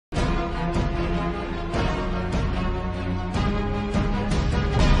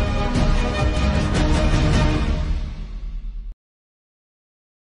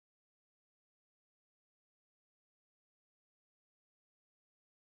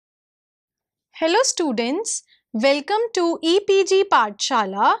Hello students, welcome to EPG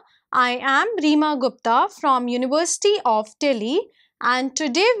Pathshala. I am Reema Gupta from University of Delhi and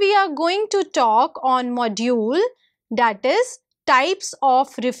today we are going to talk on module that is types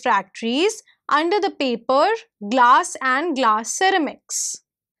of refractories under the paper glass and glass ceramics.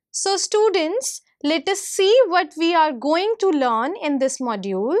 So students, let us see what we are going to learn in this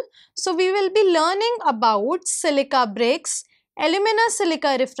module. So we will be learning about silica bricks, alumina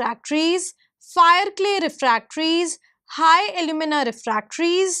silica refractories, fire clay refractories, high alumina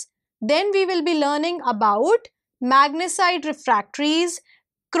refractories. Then we will be learning about magnesite refractories,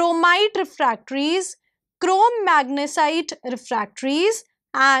 chromite refractories, chrome magnesite refractories,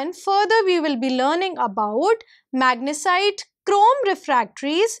 and further we will be learning about magnesite chrome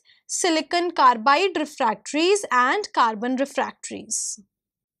refractories, silicon carbide refractories, and carbon refractories.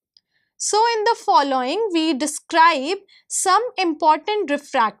 So in the following, we describe some important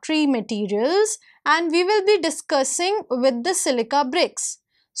refractory materials and we will be discussing with the silica bricks.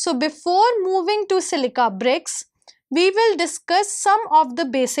 So before moving to silica bricks, we will discuss some of the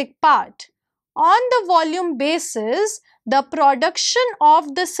basic part. On the volume basis, the production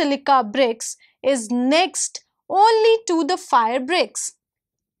of the silica bricks is next only to the fire bricks,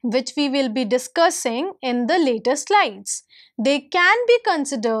 which we will be discussing in the later slides. They can be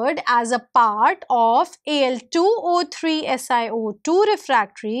considered as a part of Al2O3SiO2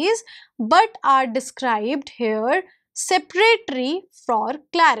 refractories but are described here separately for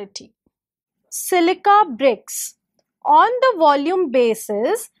clarity. Silica bricks. On the volume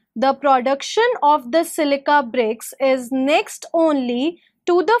basis, the production of the silica bricks is next only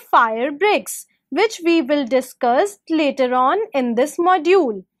to the fire bricks, which we will discuss later on in this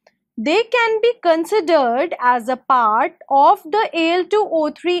module. They can be considered as a part of the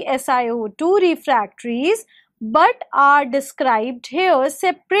Al2O3SiO2 refractories but are described here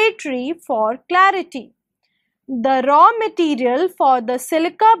separately for clarity. The raw material for the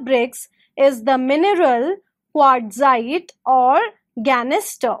silica bricks is the mineral quartzite or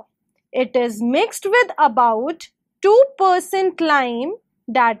ganister. It is mixed with about 2% lime,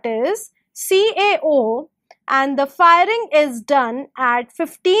 that is CaO, and the firing is done at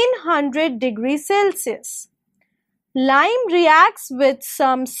 1500 degrees Celsius. Lime reacts with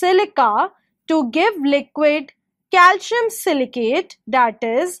some silica to give liquid calcium silicate, that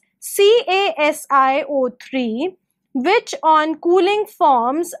is CaSiO3, which on cooling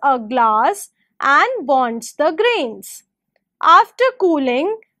forms a glass and bonds the grains. After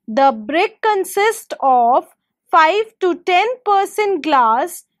cooling, the brick consists of 5 to 10%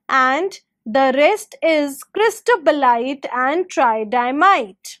 glass and the rest is cristobalite and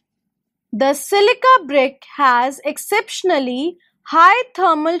tridymite. The silica brick has exceptionally high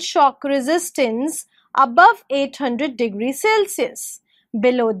thermal shock resistance above 800 degrees Celsius.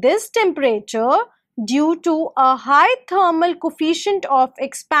 Below this temperature, due to a high thermal coefficient of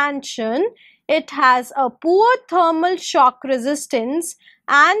expansion, it has a poor thermal shock resistance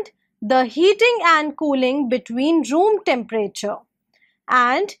and the heating and cooling between room temperature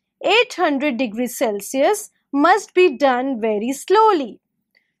and 800 degrees Celsius must be done very slowly.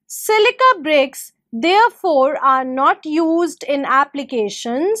 Silica bricks therefore are not used in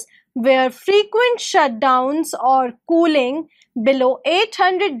applications where frequent shutdowns or cooling below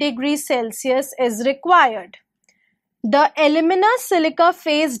 800 degrees Celsius is required. The alumina silica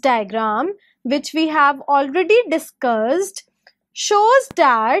phase diagram, which we have already discussed, shows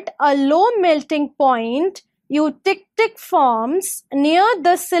that a low melting point eutectic forms near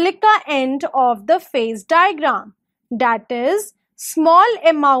the silica end of the phase diagram. That is, small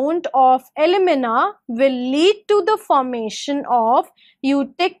amount of alumina will lead to the formation of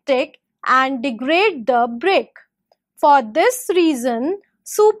eutectic and degrade the brick. For this reason,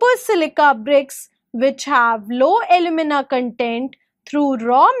 super silica bricks which have low alumina content through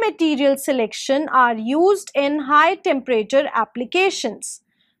raw material selection are used in high temperature applications.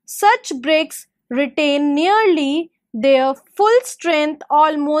 Such bricks retain nearly their full strength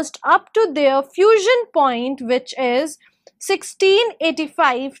almost up to their fusion point, which is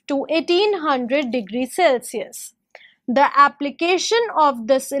 1685 to 1800 degrees Celsius. The application of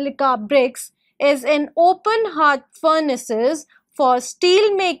the silica bricks is in open hearth furnaces for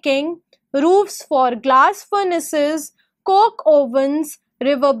steel making, roofs for glass furnaces, coke ovens,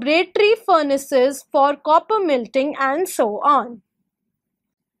 reverberatory furnaces for copper melting, and so on.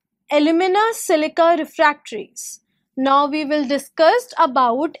 Alumina silica refractories. Now we will discuss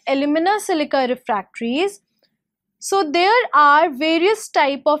about alumina silica refractories. So there are various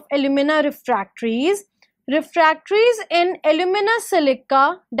types of alumina refractories. Refractories in alumina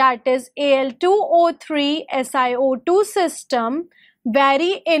silica, that is Al2O3 SiO2 system,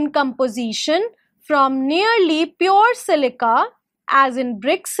 vary in composition from nearly pure silica, as in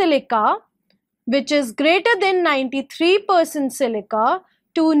brick silica, which is greater than 93% silica,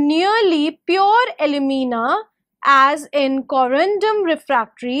 to nearly pure alumina, as in corundum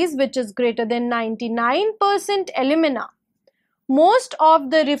refractories, which is greater than 99% alumina. Most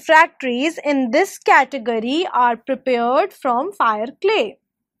of the refractories in this category are prepared from fire clay,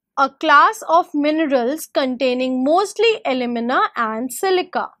 a class of minerals containing mostly alumina and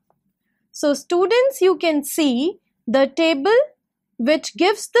silica. So students, you can see the table which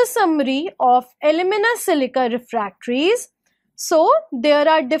gives the summary of alumina silica refractories. So there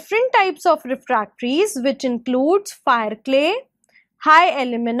are different types of refractories, which includes fire clay, high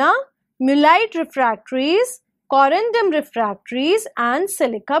alumina, mullite refractories, corundum refractories, and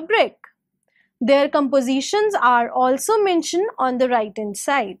silica brick. Their compositions are also mentioned on the right hand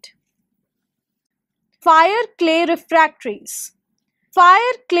side. Fire clay refractories.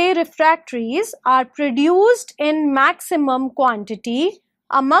 Fire clay refractories are produced in maximum quantity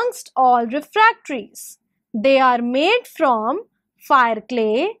amongst all refractories. They are made from fire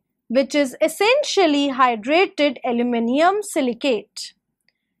clay, which is essentially hydrated aluminium silicate.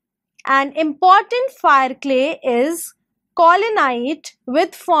 An important fire clay is kaolinite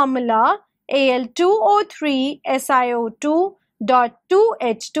with formula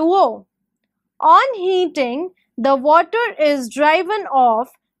Al2O3SiO2.2H2O. On heating, the water is driven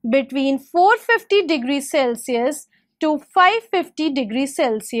off between 450 degrees Celsius to 550 degrees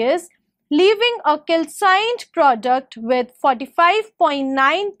Celsius, leaving a calcined product with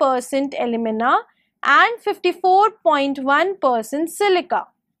 45.9% alumina and 54.1% silica.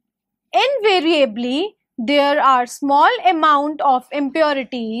 Invariably, there are small amount of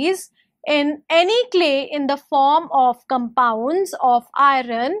impurities in any clay in the form of compounds of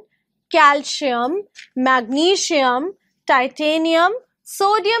iron, calcium, magnesium, titanium,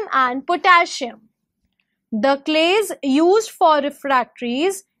 sodium and potassium. The clays used for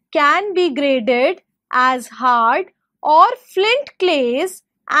refractories can be graded as hard or flint clays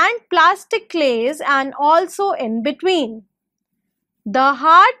and plastic clays, and also in between. The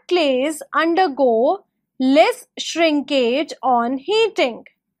hard clays undergo less shrinkage on heating.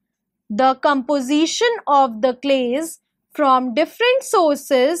 The composition of the clays from different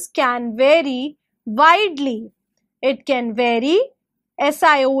sources can vary widely. It can vary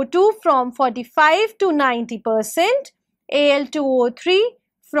SiO2 from 45 to 90%, Al2O3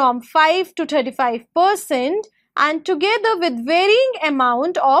 from 5 to 35%, and together with varying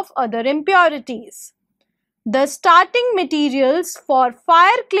amount of other impurities. The starting materials for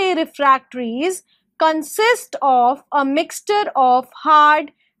fire clay refractories consist of a mixture of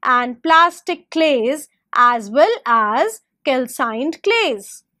hard and plastic clays as well as calcined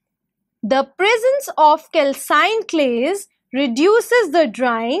clays. The presence of calcined clays reduces the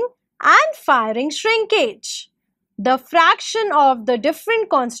drying and firing shrinkage. The fraction of the different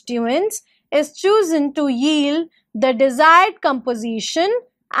constituents is chosen to yield the desired composition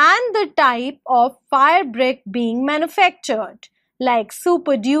and the type of fire brick being manufactured, like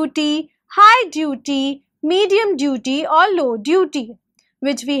super duty, high duty, medium duty or low duty,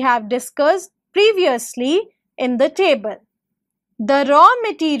 which we have discussed previously in the table. The raw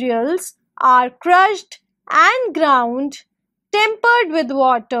materials are crushed and ground, tempered with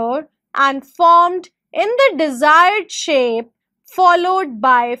water and formed in the desired shape, followed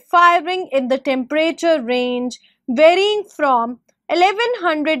by firing in the temperature range varying from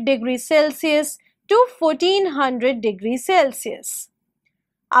 1100 degrees Celsius to 1400 degrees Celsius.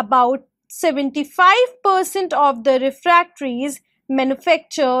 About 75% of the refractories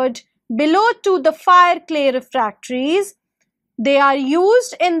manufactured below to the fire clay refractories, they are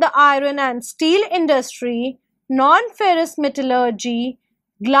used in the iron and steel industry, non-ferrous metallurgy,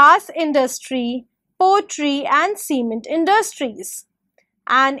 glass industry, pottery and cement industries.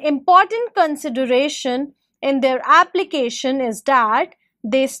 An important consideration in their application is that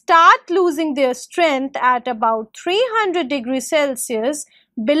they start losing their strength at about 300 degrees Celsius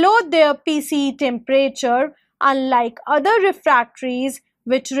below their PCE temperature, unlike other refractories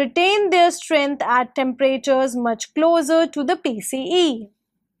which retain their strength at temperatures much closer to the PCE.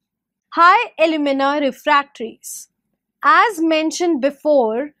 High alumina refractories. As mentioned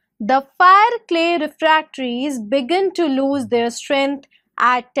before, the fire clay refractories begin to lose their strength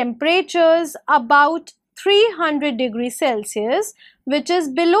at temperatures about 300 degrees Celsius, which is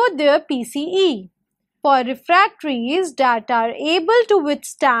below their PCE. For refractories that are able to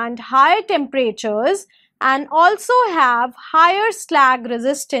withstand higher temperatures and also have higher slag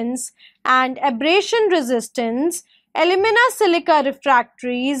resistance and abrasion resistance, alumina silica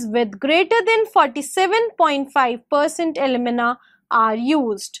refractories with greater than 47.5% alumina are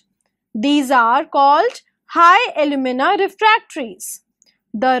used. These are called high alumina refractories.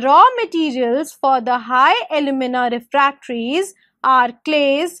 The raw materials for the high alumina refractories are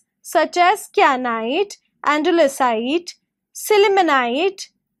clays such as kyanite, andalusite, sillimanite,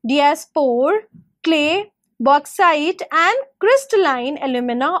 diaspore, clay, bauxite and crystalline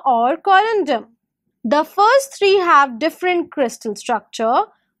alumina or corundum. The first three have different crystal structure,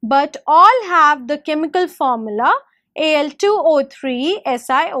 but all have the chemical formula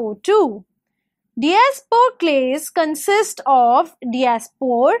Al2O3SiO2. Diaspore clays consist of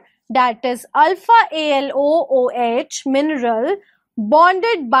diaspore, that is alpha AlOOH mineral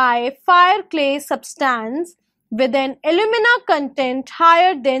bonded by fire clay substance with an alumina content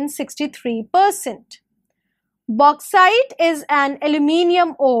higher than 63%. Bauxite is an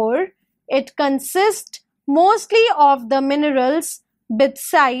aluminium ore. It consists mostly of the minerals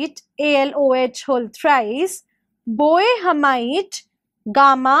bauxite AlOH whole thrice, boehmite,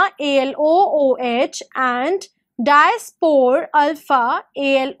 gamma AlOOH and diaspore alpha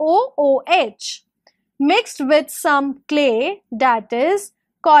AlOOH mixed with some clay, that is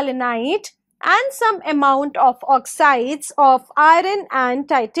collinite, and some amount of oxides of iron and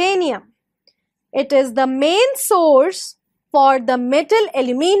titanium. It is the main source for the metal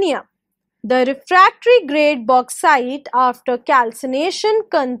aluminium. The refractory grade bauxite after calcination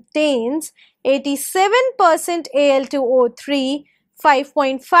contains 87% Al2O3,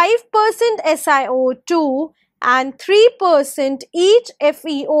 5.5% SiO2 and 3% each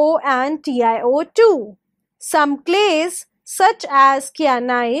FeO and TiO2. Some clays such as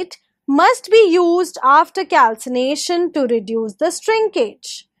kyanite must be used after calcination to reduce the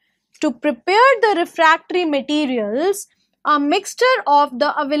shrinkage. To prepare the refractory materials, a mixture of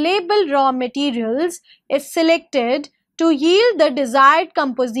the available raw materials is selected to yield the desired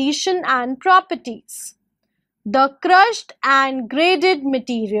composition and properties. The crushed and graded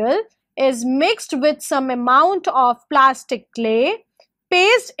material is mixed with some amount of plastic clay,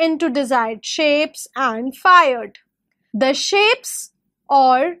 pasted into desired shapes and fired. The shapes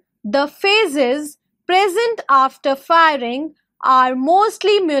or the phases present after firing are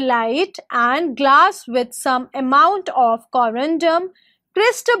mostly mullite and glass with some amount of corundum,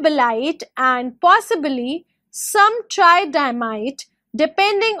 cristobalite and possibly some tridymite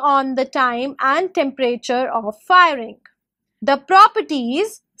depending on the time and temperature of firing. The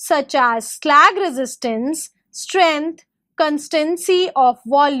properties such as slag resistance, strength, constancy of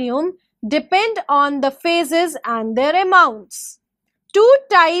volume depend on the phases and their amounts. Two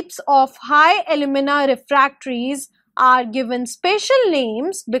types of high alumina refractories are given special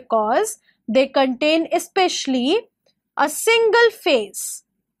names because they contain especially a single phase.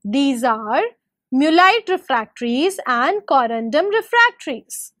 These are mullite refractories and corundum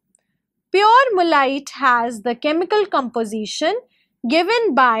refractories. Pure mullite has the chemical composition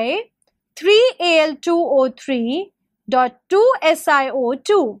given by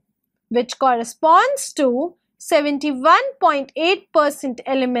 3Al2O3.2SiO2, which corresponds to 71.8%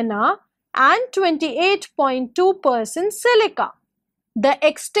 alumina and 28.2% silica. The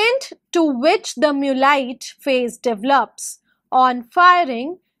extent to which the mullite phase develops on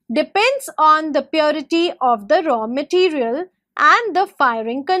firing depends on the purity of the raw material and the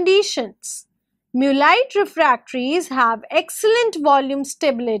firing conditions. Mullite refractories have excellent volume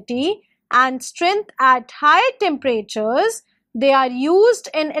stability and strength at high temperatures. They are used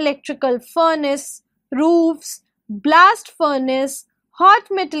in electrical furnace, roofs, blast furnace, hot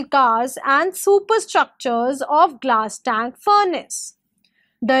metal cars and superstructures of glass tank furnace.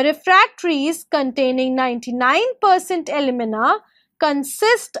 The refractories containing 99% alumina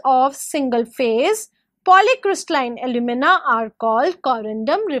consist of single-phase polycrystalline alumina are called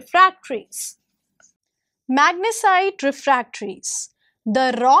corundum refractories. Magnesite refractories.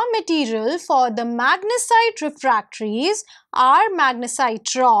 The raw material for the magnesite refractories are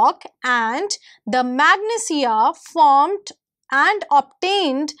magnesite rock and the magnesia formed and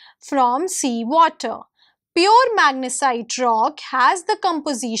obtained from seawater. Pure magnesite rock has the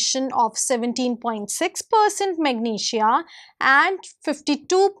composition of 17.6% magnesia and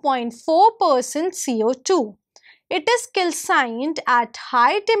 52.4% CO2. It is calcined at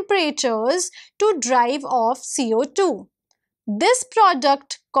high temperatures to drive off CO2. This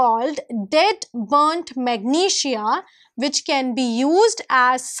product called dead burnt magnesia, which can be used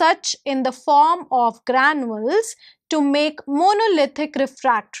as such in the form of granules to make monolithic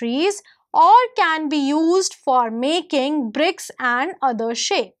refractories or can be used for making bricks and other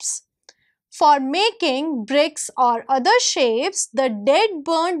shapes. For making bricks or other shapes, the dead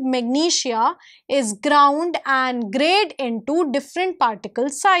burnt magnesia is ground and graded into different particle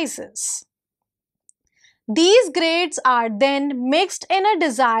sizes. These grades are then mixed in a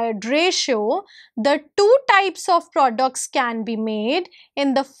desired ratio. The two types of products can be made.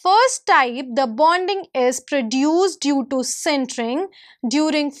 In the first type, the bonding is produced due to sintering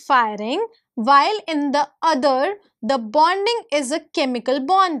during firing, while in the other, the bonding is a chemical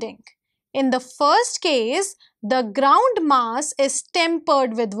bonding. In the first case, the ground mass is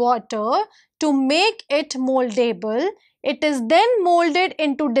tempered with water to make it moldable. It is then molded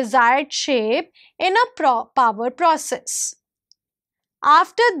into desired shape in a power process.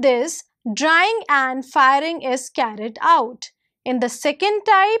 After this, drying and firing is carried out. In the second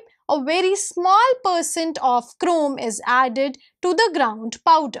type, a very small percent of chrome is added to the ground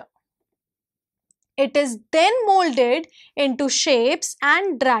powder. It is then molded into shapes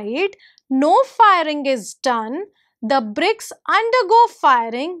and dried. No firing is done. The bricks undergo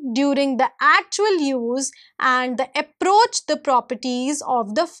firing during the actual use and approach the properties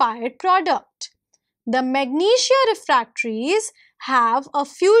of the fired product. The magnesia refractories have a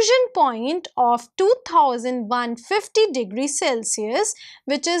fusion point of 2150 degrees Celsius,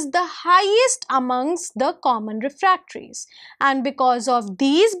 which is the highest amongst the common refractories. And because of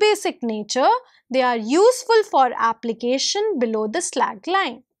these basic nature, they are useful for application below the slag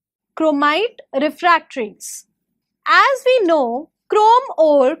line. Chromite refractories. As we know, chrome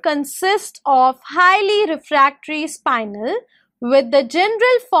ore consists of highly refractory spinel with the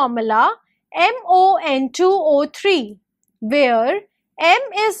general formula MON2O3, where M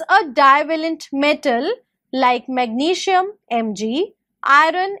is a divalent metal like magnesium Mg,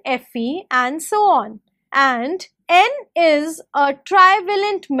 iron Fe, and so on, and N is a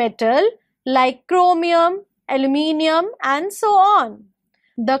trivalent metal like chromium, aluminium, and so on.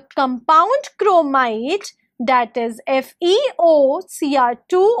 The compound chromite, that is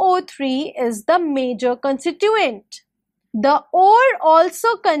FeOCr2O3, is the major constituent. The ore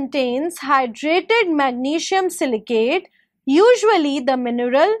also contains hydrated magnesium silicate, usually the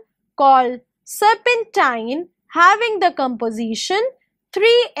mineral called serpentine, having the composition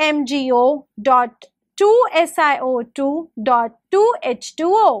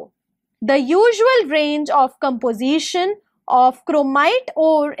 3MgO.2SiO2.2H2O. The usual range of composition of chromite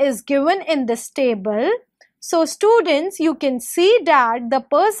ore is given in this table. So students, you can see that the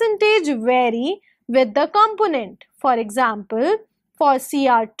percentage vary with the component. For example, for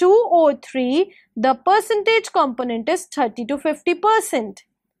Cr2O3, the percentage component is 30 to 50%,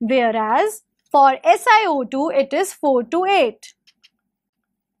 whereas for SiO2, it is 4 to 8.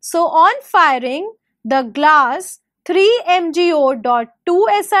 So on firing, the glass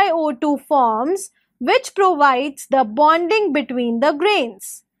 3MgO.2SiO2 forms, which provides the bonding between the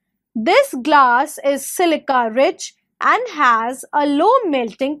grains. This glass is silica rich and has a low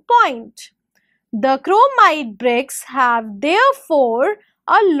melting point. The chromite bricks have therefore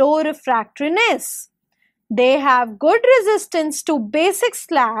a low refractoriness. They have good resistance to basic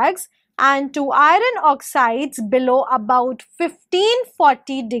slags and to iron oxides below about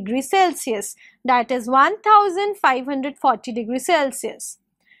 1540 degrees Celsius, that is 1540 degrees Celsius.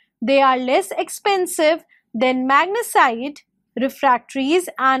 They are less expensive than magnesite refractories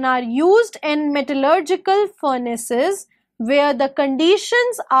and are used in metallurgical furnaces where the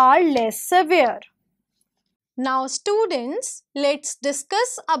conditions are less severe. Now students, let's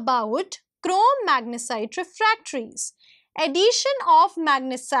discuss about chrome magnesite refractories. Addition of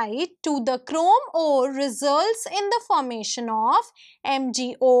magnesite to the chrome ore results in the formation of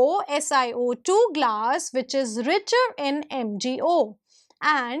MgO SiO2 glass, which is richer in MgO.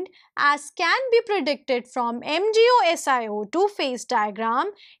 And as can be predicted from MgO SiO2 phase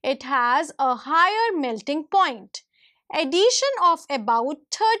diagram, it has a higher melting point. Addition of about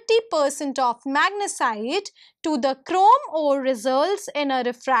 30% of magnesite to the chrome ore results in a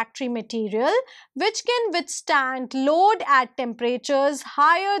refractory material which can withstand load at temperatures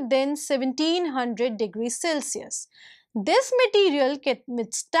higher than 1700 degrees Celsius. This material can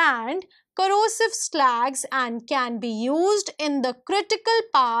withstand corrosive slags and can be used in the critical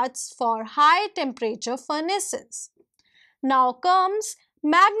paths for high temperature furnaces. Now comes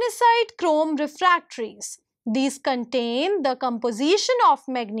magnesite chrome refractories. These contain the composition of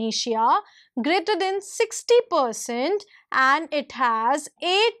magnesia greater than 60% and it has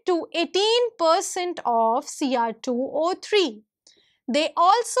 8 to 18% of Cr2O3. They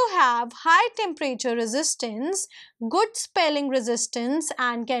also have high temperature resistance, good spalling resistance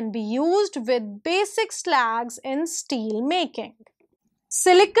and can be used with basic slags in steel making.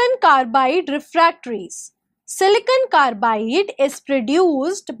 Silicon carbide refractories. Silicon carbide is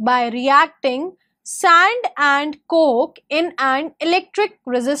produced by reacting sand and coke in an electric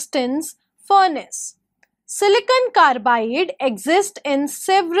resistance furnace. Silicon carbide exists in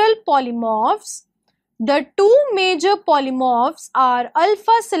several polymorphs. The two major polymorphs are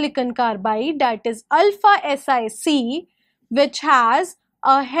alpha silicon carbide, that is alpha SiC, which has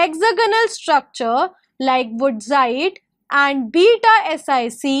a hexagonal structure like woodsite, and beta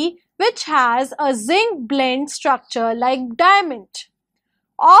SiC, which has a zinc blende structure like diamond.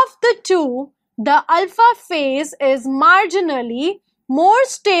 Of the two, the alpha phase is marginally more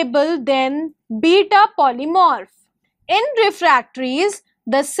stable than beta polymorph. In refractories,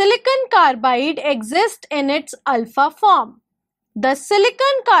 the silicon carbide exists in its alpha form. The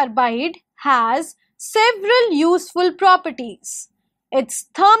silicon carbide has several useful properties. Its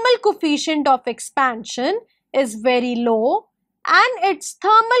thermal coefficient of expansion is very low and its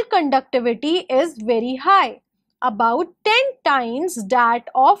thermal conductivity is very high, about 10 times that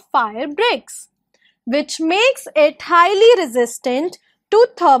of fire bricks, which makes it highly resistant to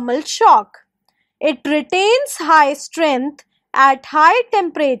thermal shock. It retains high strength at high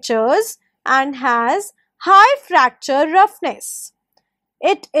temperatures and has high fracture roughness.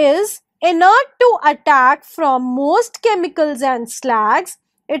 It is inert to attack from most chemicals and slags.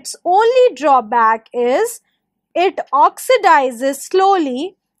 Its only drawback is it oxidizes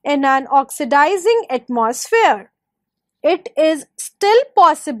slowly in an oxidizing atmosphere. It is still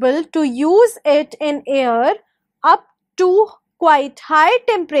possible to use it in air up to quite high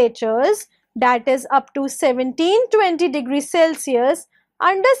temperatures, that is up to 17-20 degrees Celsius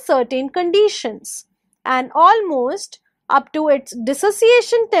under certain conditions, and almost up to its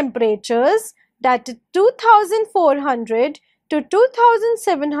dissociation temperatures, that is 2400 to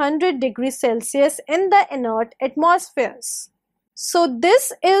 2700 degrees Celsius in the inert atmospheres. So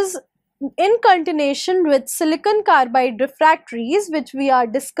this is in continuation with silicon carbide refractories, which we are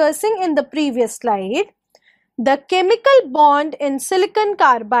discussing in the previous slide. The chemical bond in silicon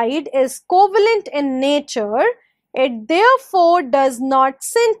carbide is covalent in nature. It therefore does not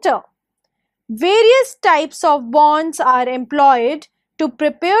sinter. Various types of bonds are employed to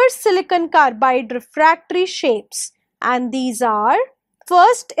prepare silicon carbide refractory shapes, and these are: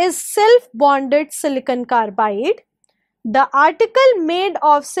 first is self-bonded silicon carbide. The article made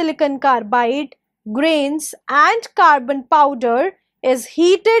of silicon carbide grains and carbon powder is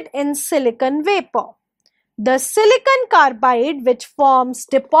heated in silicon vapor. The silicon carbide, which forms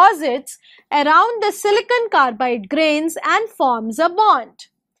deposits around the silicon carbide grains and forms a bond.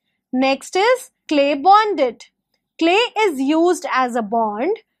 Next is clay bonded. Clay is used as a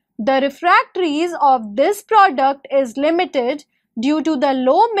bond. The refractories of this product is limited due to the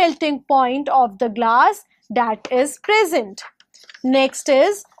low melting point of the glass that is present. Next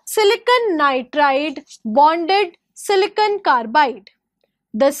is silicon nitride bonded silicon carbide.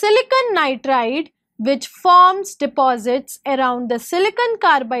 The silicon nitride, which forms deposits around the silicon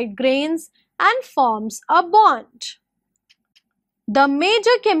carbide grains and forms a bond. The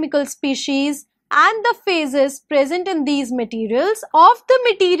major chemical species and the phases present in these materials: of the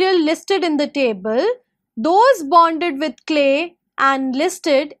material listed in the table, those bonded with clay and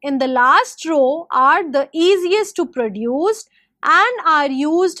listed in the last row are the easiest to produce and are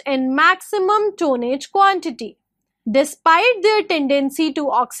used in maximum tonnage quantity. Despite their tendency to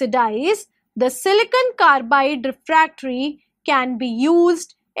oxidize, the silicon carbide refractory can be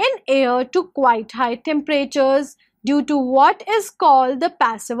used in air to quite high temperatures due to what is called the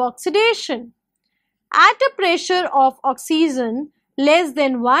passive oxidation. At a pressure of oxygen less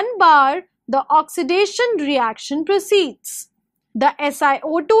than 1 bar, the oxidation reaction proceeds. The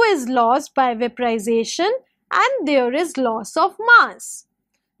SiO2 is lost by vaporization and there is loss of mass.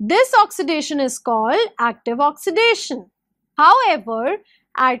 This oxidation is called active oxidation. However,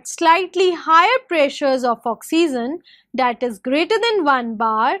 at slightly higher pressures of oxygen, that is greater than 1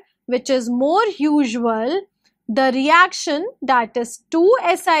 bar, which is more usual, the reaction, that is 2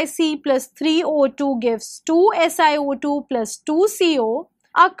 SiC plus 3 O2 gives 2 SiO2 plus 2 CO,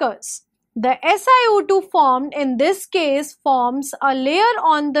 occurs. The SiO2 formed in this case forms a layer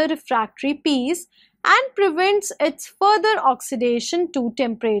on the refractory piece and prevents its further oxidation to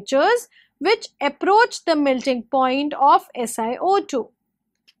temperatures which approach the melting point of SiO2.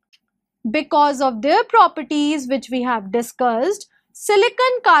 Because of their properties which we have discussed,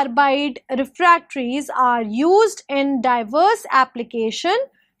 silicon carbide refractories are used in diverse applications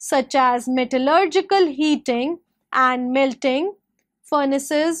such as metallurgical heating and melting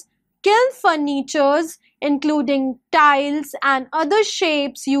furnaces, kiln furnitures including tiles and other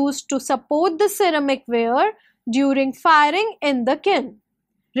shapes used to support the ceramic ware during firing in the kiln.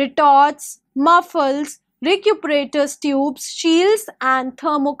 Retorts, muffles, recuperators tubes, shields and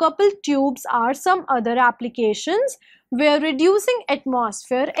thermocouple tubes are some other applications where reducing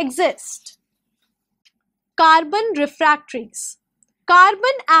atmosphere exists. Carbon refractories.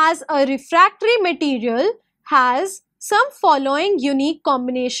 Carbon as a refractory material has some following unique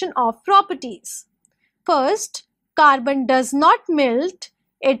combination of properties. First, carbon does not melt,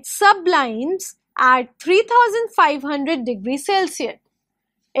 it sublimes at 3500 degrees Celsius.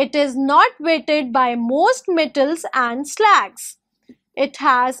 It is not wetted by most metals and slags. It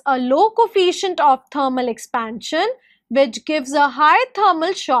has a low coefficient of thermal expansion, which gives a high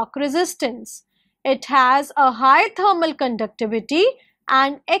thermal shock resistance. It has a high thermal conductivity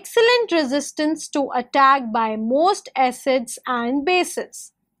and excellent resistance to attack by most acids and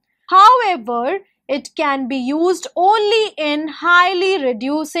bases. However, it can be used only in highly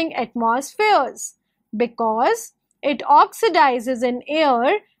reducing atmospheres because it oxidizes in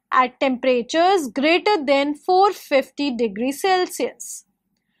air at temperatures greater than 450 degrees Celsius.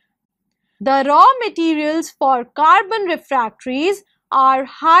 The raw materials for carbon refractories are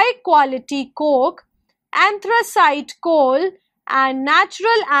high quality coke, anthracite coal, and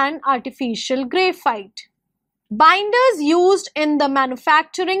natural and artificial graphite. Binders used in the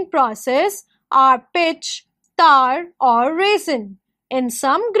manufacturing process are pitch, tar, or resin. In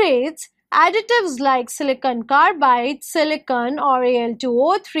some grades, additives like silicon carbide, silicon, or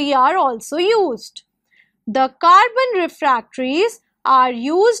Al2O3 are also used. The carbon refractories are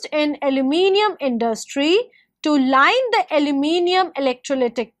used in aluminium industry to line the aluminium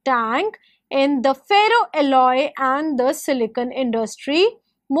electrolytic tank in the ferroalloy and the silicon industry.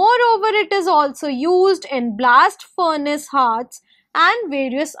 Moreover, it is also used in blast furnace hearths and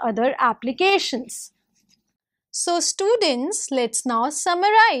various other applications. So students, let's now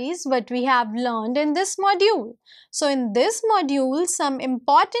summarize what we have learned in this module. So in this module, some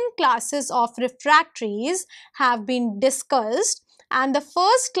important classes of refractories have been discussed, and the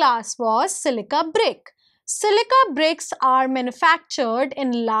first class was silica brick. Silica bricks are manufactured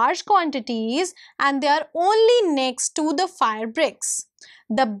in large quantities and they are only next to the fire bricks.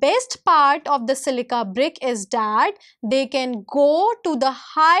 The best part of the silica brick is that they can go to the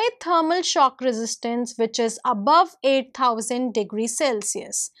high thermal shock resistance, which is above 8000 degrees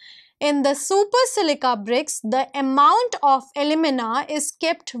Celsius. In the super silica bricks, the amount of alumina is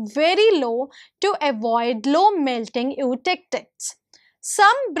kept very low to avoid low melting eutectics.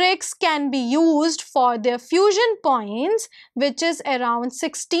 Some bricks can be used for their fusion points, which is around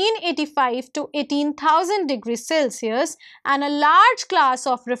 1685 to 18,000 degrees Celsius, and a large class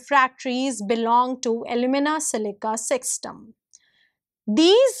of refractories belong to alumina silica system.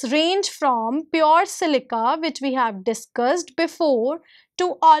 These range from pure silica, which we have discussed before,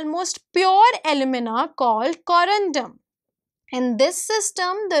 to almost pure alumina called corundum. In this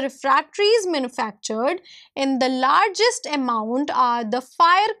system, the refractories manufactured in the largest amount are the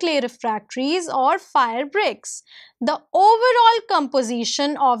fire clay refractories or fire bricks. The overall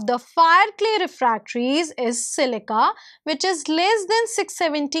composition of the fire clay refractories is silica, which is less than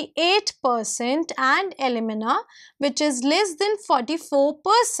 678%, and alumina, which is less than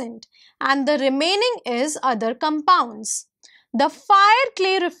 44%, and the remaining is other compounds. The fire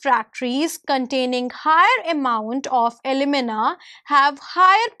clay refractories containing higher amount of alumina have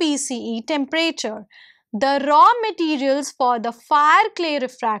higher PCE temperature. The raw materials for the fire clay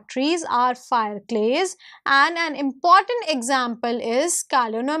refractories are fire clays, and an important example is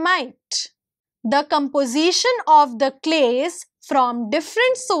kaolinite. The composition of the clays from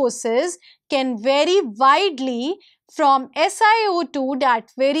different sources can vary widely, from SiO2 that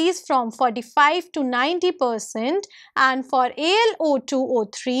varies from 45 to 90%, and for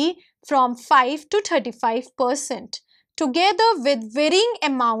AlO2O3 from 5 to 35%, together with varying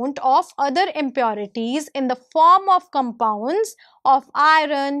amount of other impurities in the form of compounds of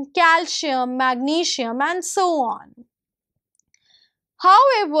iron, calcium, magnesium, and so on.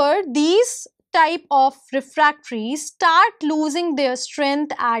 However, these type of refractories start losing their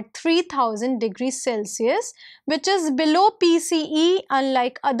strength at 3000 degrees Celsius, which is below PCE,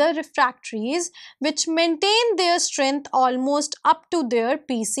 unlike other refractories which maintain their strength almost up to their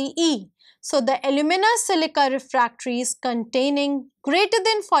PCE. So the alumina silica refractories containing greater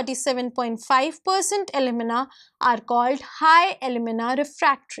than 47.5% alumina are called high alumina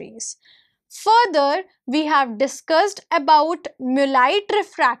refractories. Further, we have discussed about mullite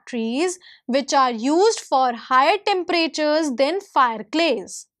refractories, which are used for higher temperatures than fire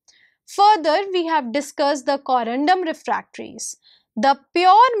clays. Further, we have discussed the corundum refractories. The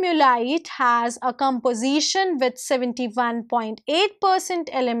pure mullite has a composition with 71.8%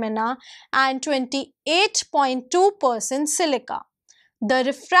 alumina and 28.2% silica. The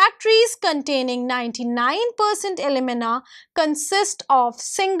refractories containing 99% alumina consist of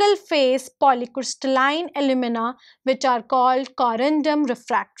single-phase polycrystalline alumina, which are called corundum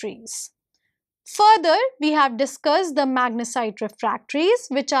refractories. Further, we have discussed the magnesite refractories,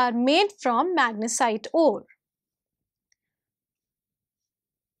 which are made from magnesite ore.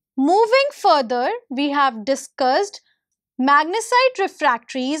 Moving further, we have discussed magnesite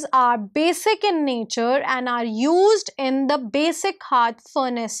refractories are basic in nature and are used in the basic hearth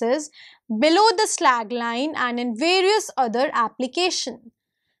furnaces below the slag line and in various other applications.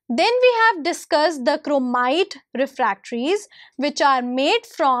 Then we have discussed the chromite refractories, which are made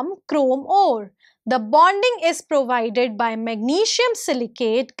from chrome ore. The bonding is provided by magnesium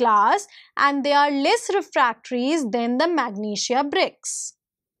silicate glass and they are less refractories than the magnesia bricks.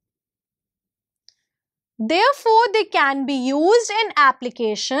 Therefore, they can be used in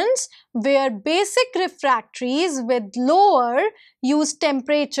applications where basic refractories with lower use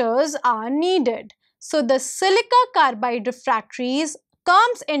temperatures are needed. So, the silica carbide refractories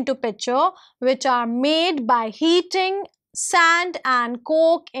comes into picture, which are made by heating sand and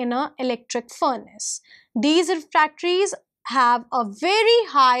coke in an electric furnace. These refractories have a very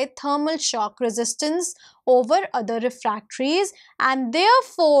high thermal shock resistance over other refractories, and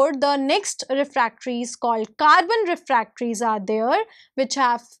therefore the next refractories called carbon refractories are there, which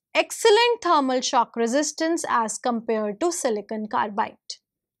have excellent thermal shock resistance as compared to silicon carbide.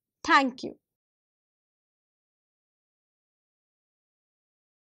 Thank you.